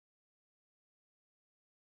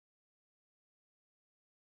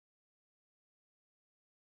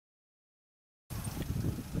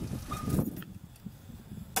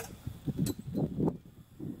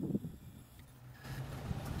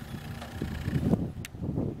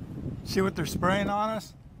See what they're spraying on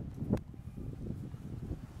us?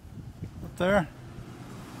 Up there?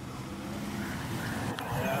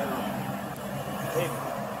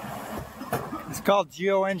 It's called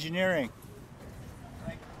geoengineering.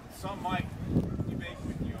 Like some might debate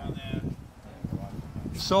with you on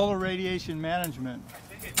that. Solar radiation management. I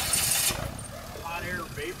think it's hot air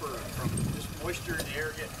vapor from just moisture in the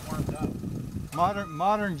air getting warmed up.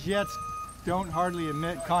 Modern jets don't hardly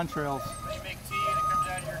emit contrails. When you make tea and it comes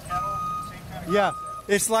out of your kettle, same kind of Yeah, concept.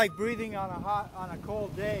 it's like breathing on a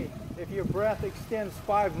cold day. If your breath extends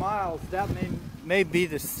 5 miles, that may be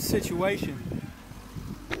the situation.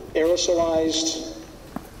 Aerosolized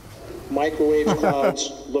microwave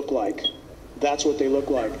clouds look like. That's what they look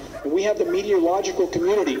like. And we have the meteorological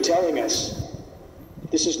community telling us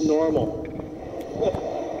this is normal.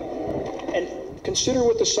 And consider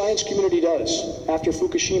what the science community does after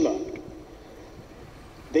Fukushima.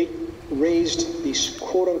 They raised the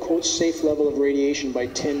quote-unquote safe level of radiation by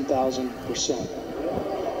 10,000%.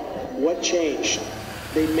 What changed?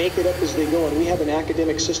 They make it up as they go, and we have an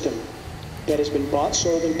academic system that has been bought,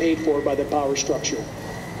 sold, and paid for by the power structure.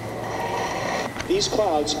 These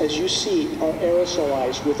clouds, as you see, are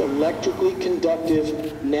aerosolized with electrically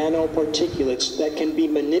conductive nanoparticulates that can be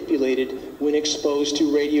manipulated when exposed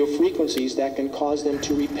to radio frequencies that can cause them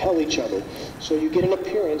to repel each other. So you get an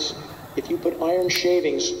appearance, if you put iron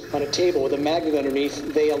shavings on a table with a magnet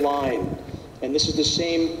underneath, they align. And this is the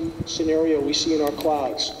same scenario we see in our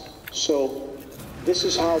clouds. So this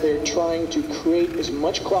is how they're trying to create as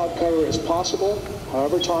much cloud cover as possible,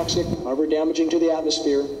 however toxic, however damaging to the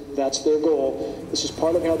atmosphere. That's their goal. This is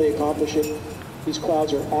part of how they accomplish it. These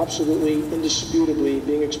clouds are absolutely, indisputably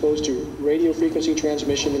being exposed to radio frequency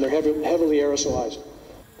transmission, and they're heavily aerosolized.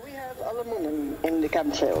 We have aluminum in the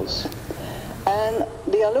chemtrails. And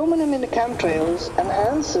the aluminum in the chemtrails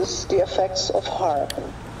enhances the effects of HAARP.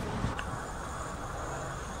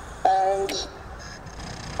 And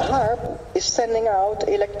HAARP is sending out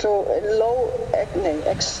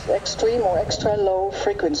extreme or extra low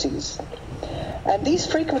frequencies. And these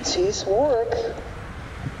frequencies work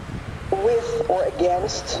with or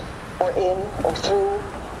against or in or through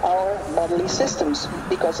our bodily systems.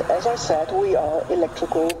 Because, as I said, we are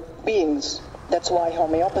electrical beings. That's why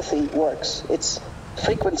homeopathy works. It's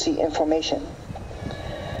frequency information.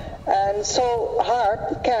 And so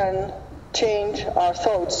HAARP can change our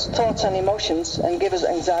thoughts and emotions and give us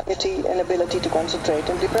anxiety and ability to concentrate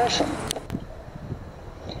and depression.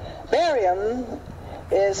 Barium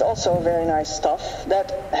is also very nice stuff that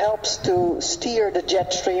helps to steer the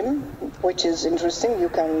jet stream, which is interesting. You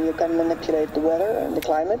can manipulate the weather and the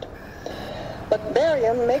climate. But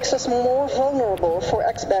barium makes us more vulnerable for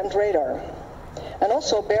X-band radar. And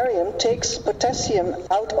also barium takes potassium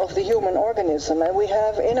out of the human organism, and we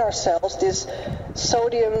have in our cells this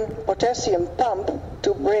sodium-potassium pump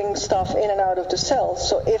to bring stuff in and out of the cells.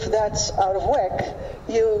 So if that's out of whack,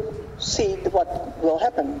 you see what will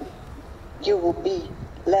happen. You will be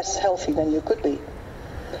less healthy than you could be.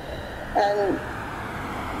 And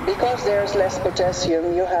because there's less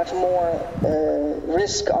potassium, you have more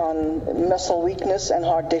risk on muscle weakness and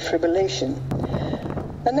heart defibrillation.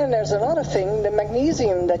 And then there's another thing, the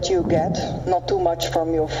magnesium that you get, not too much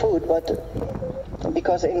from your food, but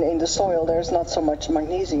because in the soil there's not so much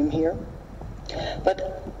magnesium here.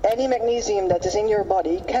 But any magnesium that is in your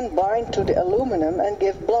body can bind to the aluminum and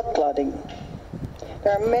give blood clotting.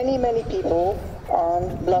 There are many, many people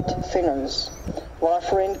on blood thinners,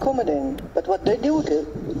 warfarin, Coumadin. But what they do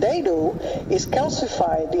is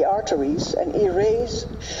calcify the arteries and erase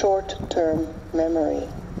short-term memory.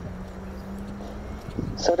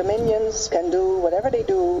 So the minions can do whatever they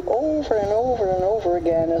do over and over and over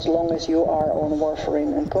again as long as you are on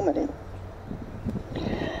warfarin and Coumadin.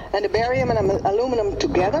 And the barium and aluminum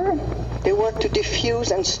together, they work to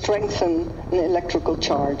diffuse and strengthen an electrical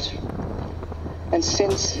charge. And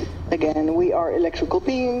since, again, we are electrical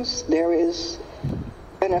beings, there is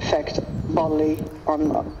an effect bodily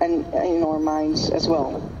and in our minds as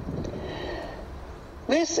well.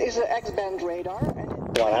 This is an X-band radar.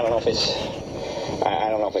 I don't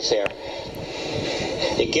know if it's there.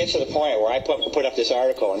 It gets to the point where I put up this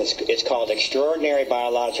article, and it's called Extraordinary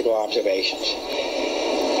Biological Observations.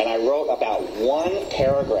 And I wrote about one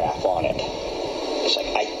paragraph on it. It's like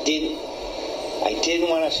I didn't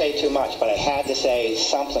want to say too much, but I had to say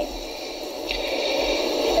something.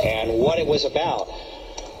 And what it was about,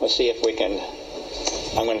 let's see if we can,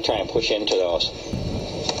 I'm going to try and push into those.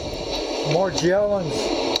 More gellins.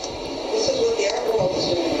 This is what the art world is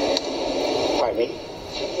doing. Pardon me?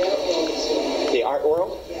 The art world is doing. The art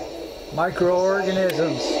world? Yeah.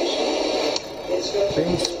 Microorganisms.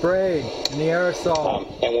 being sprayed in the aerosol.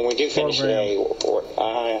 And when we do finish today,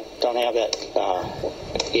 I don't have that.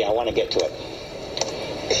 Yeah, I want to get to it.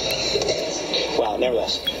 Well,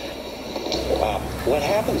 nevertheless, what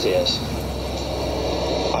happens is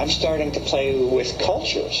I'm starting to play with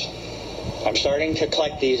cultures. I'm starting to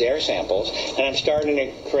collect these air samples, and I'm starting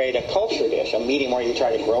to create a culture dish, a medium where you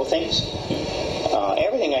try to grow things.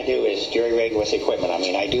 Everything I do is jury-rigged with equipment. I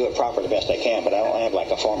mean, I do it proper the best I can, but I don't have like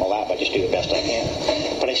a formal lab. I just do the best I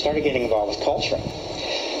can. But I started getting involved with culturing.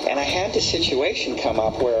 And I had this situation come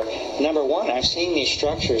up where, number one, I've seen these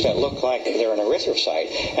structures that look like they're an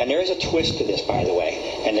erythrocyte. And there is a twist to this, by the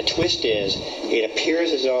way. And the twist is, it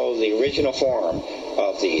appears as though the original form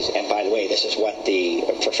of these, and by the way, this is what the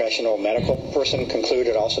professional medical person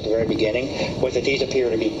concluded also at the very beginning, was that these appear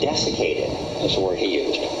to be desiccated, is the word he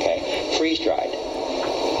used, okay? Freeze-dried.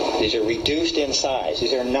 These are reduced in size.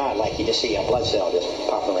 These are not like you just see a blood cell just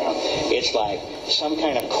popping around. It's like some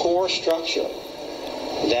kind of core structure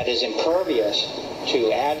that is impervious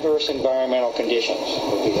to adverse environmental conditions,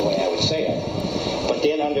 would be the way I would say it. But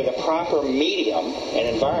then under the proper medium and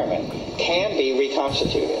environment can be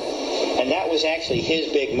reconstituted. And that was actually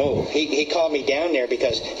his big move. He called me down there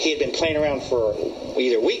because he had been playing around for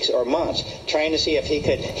either weeks or months trying to see if he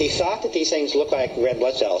could. He thought that these things looked like red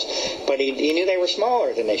blood cells, but he knew they were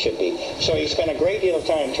smaller than they should be. So he spent a great deal of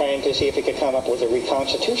time trying to see if he could come up with a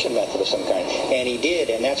reconstitution method of some kind. And he did,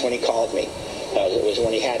 and that's when he called me. It was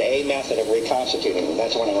when he had a method of reconstituting them.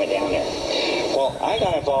 That's when I went down there. Well, I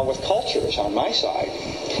got involved with cultures on my side.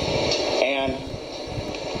 And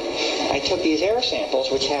I took these air samples,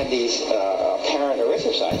 which had these apparent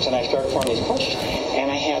erythrocytes, and I started forming these cultures. And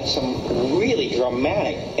I had some really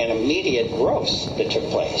dramatic and immediate growths that took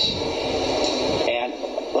place. And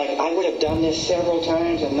like I would have done this several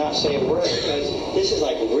times and not say a word, because this is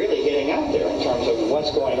like really getting out there in terms of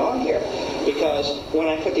what's going on here. Because when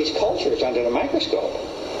I put these cultures under the microscope,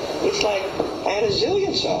 it's like I had a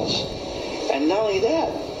zillion cells. And not only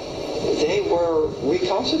that, they were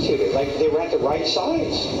reconstituted, like they were at the right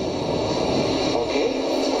size. Okay?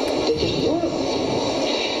 They just were.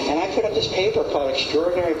 And I put up this paper called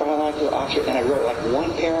Extraordinary Biological Observations, and I wrote like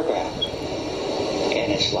one paragraph.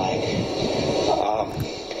 And it's like,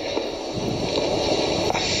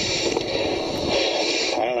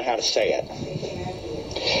 I don't know how to say it.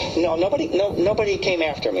 No, nobody came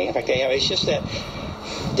after me. In fact, it's just that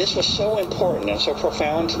this was so important and so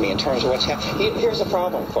profound to me in terms of what's happening. Here's the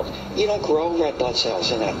problem, folks. You don't grow red blood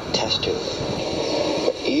cells in a test tube.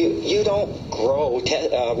 You don't grow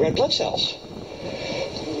red blood cells.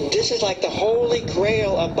 This is like the holy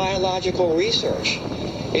grail of biological research,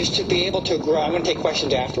 is to be able to grow. I'm going to take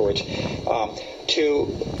questions afterwards.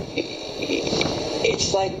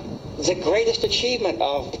 It's like the greatest achievement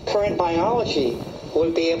of current biology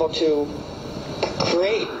would be able to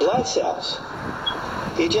create blood cells.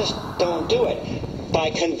 You just don't do it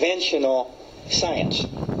by conventional science.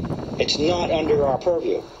 It's not under our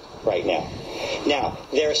purview right now. Now,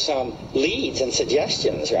 there's some leads and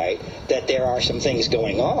suggestions, right, that there are some things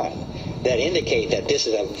going on that indicate that this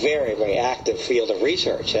is a very, very active field of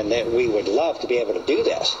research and that we would love to be able to do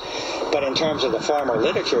this. But in terms of the formal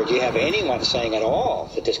literature, do you have anyone saying at all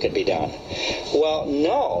that this could be done? Well,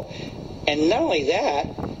 no. And not only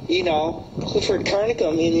that, Clifford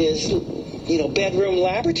Carnicum in his, bedroom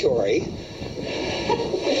laboratory,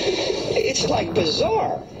 it's like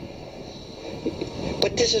bizarre.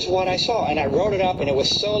 But this is what I saw, and I wrote it up, and it was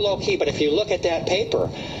so low-key. But if you look at that paper,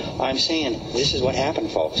 I'm saying, this is what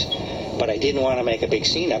happened, folks. But I didn't want to make a big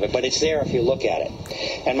scene of it, but it's there if you look at it.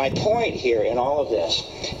 And my point here in all of this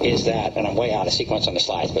is that, and I'm way out of sequence on the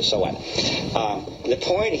slides, but so what? The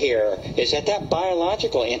point here is that that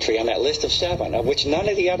biological entry on that list of 7, of which none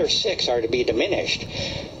of the other 6 are to be diminished,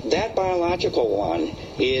 that biological one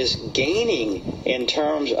is gaining in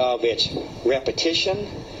terms of its repetition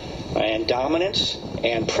and dominance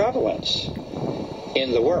and prevalence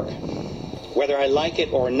in the work. Whether I like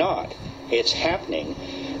it or not, it's happening.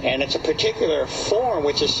 And it's a particular form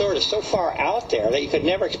which is sort of so far out there that you could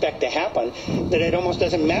never expect to happen that it almost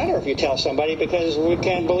doesn't matter if you tell somebody, because we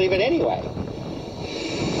can't believe it anyway.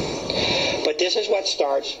 But this is what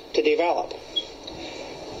starts to develop.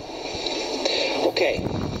 Okay,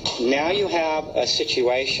 now you have a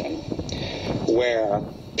situation where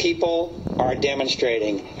people are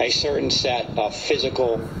demonstrating a certain set of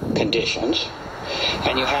physical conditions,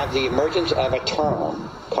 and you have the emergence of a term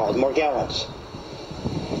called Morgellons.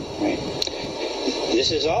 Right.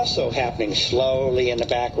 This is also happening slowly in the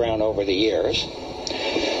background over the years,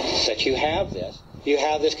 that you have this. You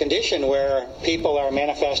have this condition where people are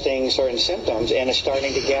manifesting certain symptoms, and it's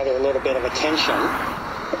starting to gather a little bit of attention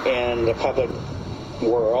in the public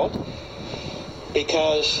world,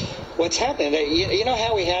 because what's happening, you know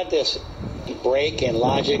how we had this break in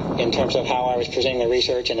logic in terms of how I was presenting the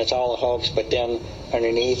research and it's all a hoax, but then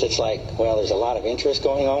underneath it's like, well, there's a lot of interest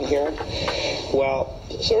going on here. Well,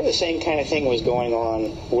 sort of the same kind of thing was going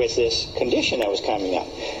on with this condition that was coming up,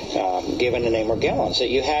 given the name Morgellons, that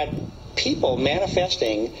you had people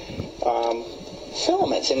manifesting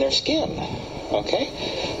filaments in their skin, okay?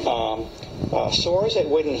 Sores that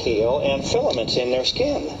wouldn't heal and filaments in their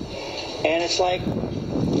skin. And it's like,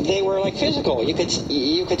 they were like physical. You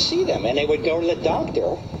could see them, and they would go to the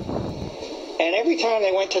doctor, and every time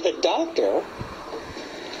they went to the doctor,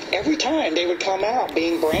 every time they would come out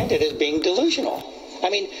being branded as being delusional. I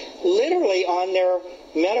mean, literally on their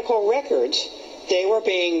medical records, they were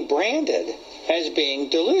being branded as being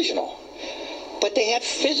delusional. But they had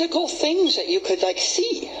physical things that you could like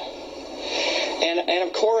see. And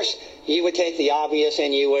of course, you would take the obvious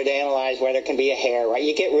and you would analyze whether it can be a hair, right?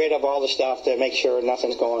 You get rid of all the stuff to make sure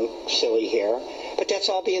nothing's going silly here. But that's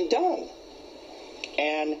all being done.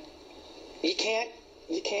 And you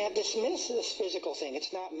can't dismiss this physical thing.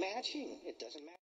 It's not matching. It doesn't match.